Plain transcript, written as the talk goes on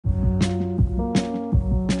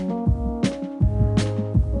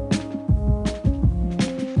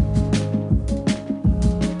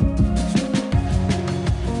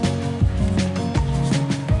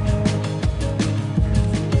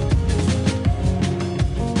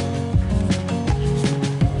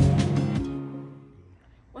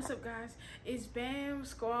B.A.M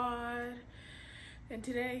squad, and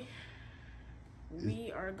today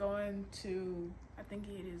we are going to, I think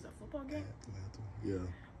it is a football game? Atlanta, yeah.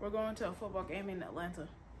 We're going to a football game in Atlanta.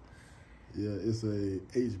 Yeah, it's a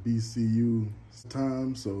HBCU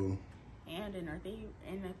time, so. And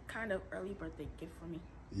a kind of early birthday gift for me.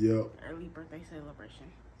 Yep. Early birthday celebration.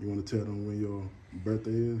 You want to tell them when your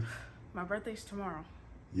birthday is? My birthday's tomorrow.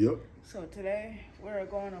 Yep. So today we're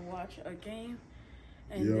going to watch a game,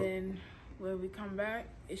 and then when we come back,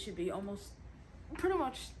 it should be pretty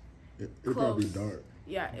much It'll probably be dark.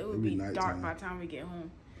 Yeah, it would be dark by the time we get home.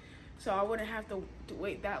 So I wouldn't have to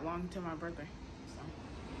wait that long until my birthday.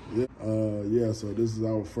 So. Yeah, so this is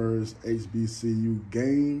our first HBCU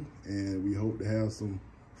game, and we hope to have some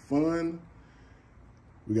fun.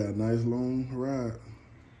 We got a nice long ride.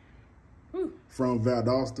 Whew. From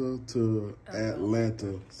Valdosta to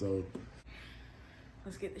Atlanta. So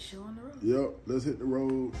let's get the show on the road. Yep, let's hit the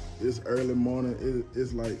road. It's early morning.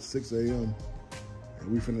 It's like 6 a.m.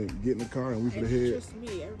 and we finna get in the car and we finna head. It's just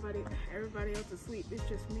me. Everybody else asleep. It's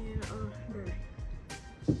just me and Mahri.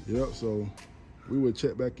 Yep, so we will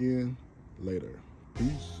check back in later.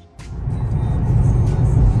 Peace.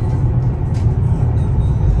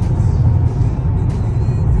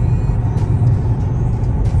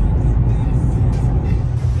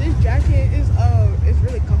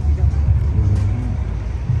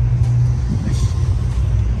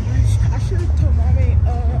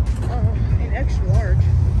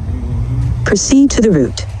 Proceed to the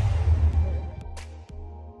route.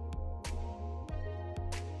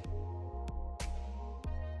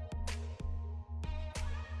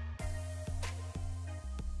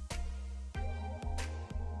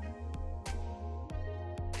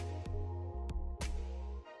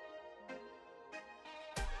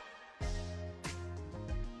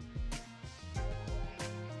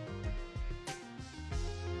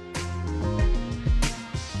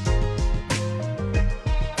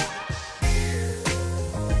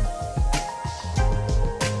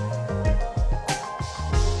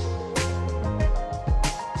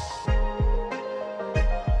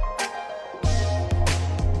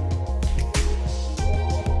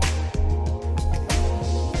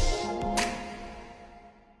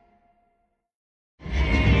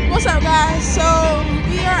 What's up, guys? So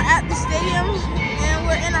we are at the stadium and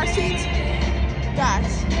we're in our seats.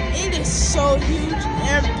 Guys, it is so huge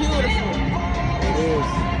and beautiful. It is.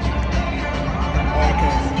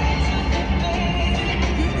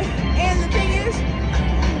 And the thing is,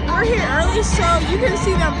 we're here early so you can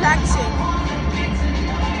see them practicing.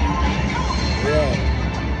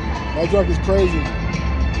 Yeah, that truck is crazy.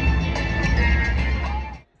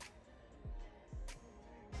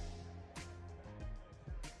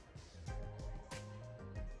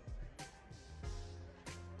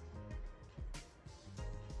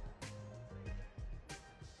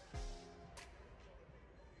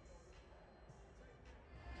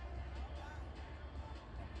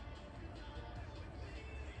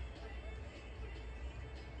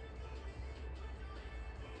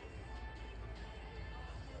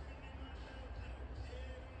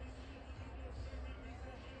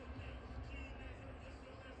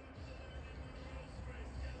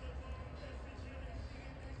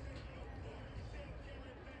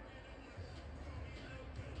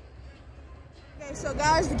 Okay, so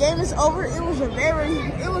guys, the game is over. It was a very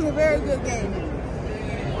good game.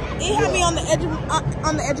 It had me on the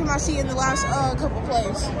edge of my seat in the last couple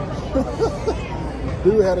plays.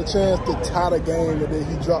 Dude had a chance to tie the game, and then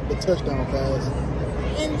he dropped the touchdown pass.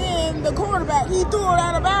 And then the quarterback, he threw it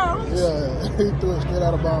out of bounds. Yeah, he threw it straight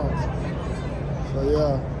out of bounds. So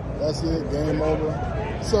yeah, that's it. Game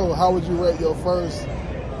over. So how would you rate your first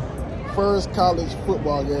college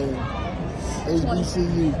football game?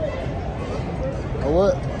 HBCU. A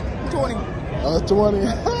what? 20. 20.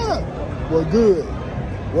 Well, good.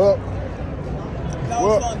 Well, That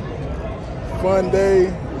was fun. Fun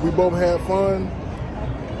day. We both had fun.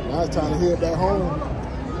 Now it's time to head back home.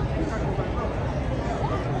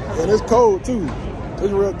 And it's cold too.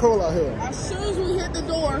 It's real cold out here. As soon as we hit the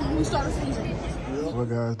door, we started freezing. Well,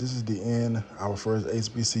 guys, this is the end. Our first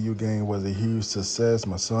HBCU game was a huge success.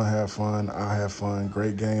 My son had fun. I had fun.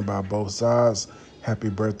 Great game by both sides. Happy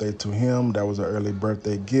birthday to him. That was an early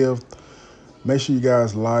birthday gift. Make sure you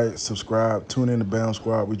guys like, subscribe, tune in to B.A.M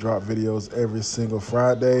Squad. We drop videos every single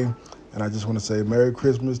Friday. And I just want to say Merry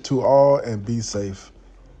Christmas to all and be safe.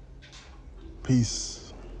 Peace.